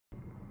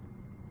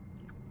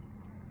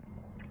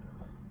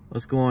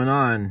What's going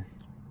on?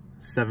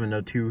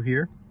 702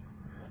 here.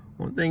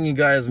 One thing you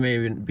guys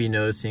may be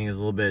noticing is a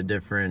little bit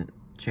different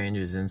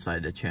changes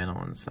inside the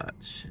channel and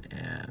such.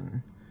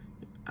 And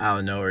out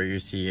of nowhere you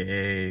see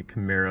a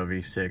Camaro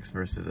V6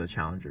 versus a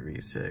Challenger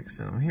V6.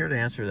 And I'm here to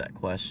answer that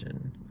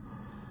question.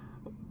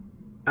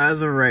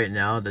 As of right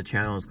now, the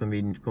channel is going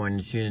to be going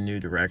into a new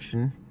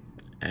direction.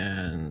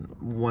 And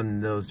one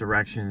of those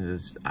directions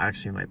is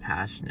actually my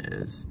passion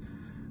is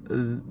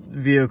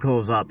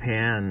vehicles up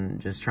hand,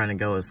 just trying to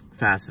go as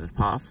fast as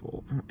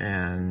possible.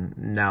 And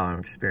now I'm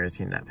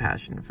experiencing that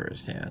passion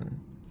firsthand.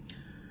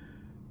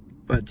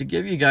 But to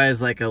give you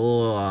guys like a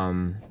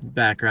little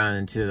background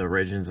into the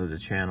origins of the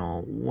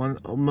channel,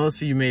 most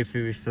of you may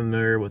be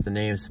familiar with the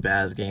name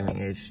Spaz Gaming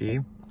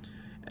HD.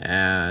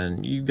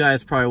 And you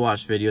guys probably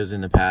watched videos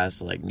in the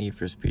past like Need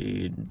for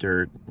Speed,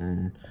 Dirt,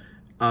 and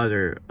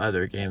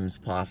other games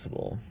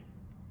possible.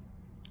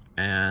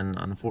 And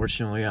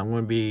unfortunately, I'm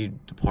going to be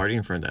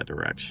departing from that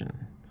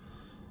direction.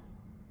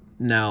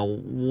 Now,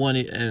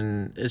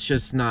 and it's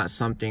just not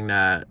something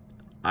that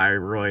I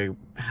really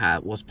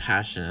was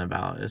passionate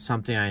about. It's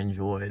something I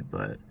enjoyed,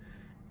 but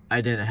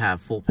I didn't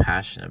have full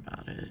passion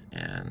about it.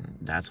 And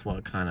that's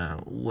what kind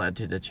of led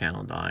to the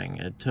channel dying.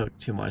 It took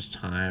too much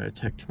time, it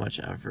took too much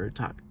effort,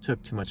 it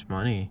took too much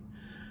money.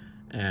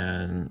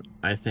 And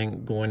I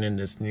think going in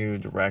this new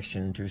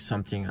direction to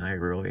something I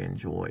really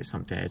enjoy,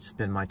 something I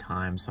spend my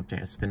time, something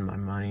I spend my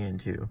money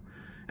into,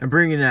 and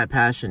bringing that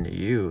passion to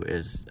you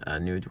is a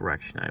new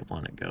direction I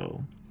want to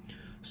go.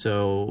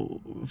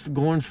 So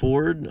going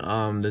forward,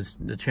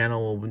 the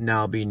channel will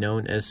now be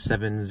known as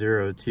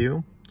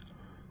 702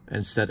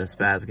 instead of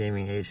Spaz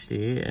Gaming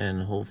HD,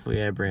 and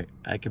hopefully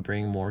I could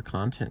bring more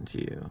content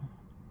to you.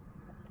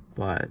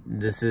 But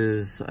this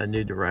is a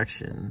new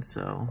direction,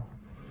 so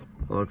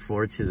I look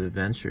forward to the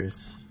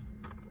adventures.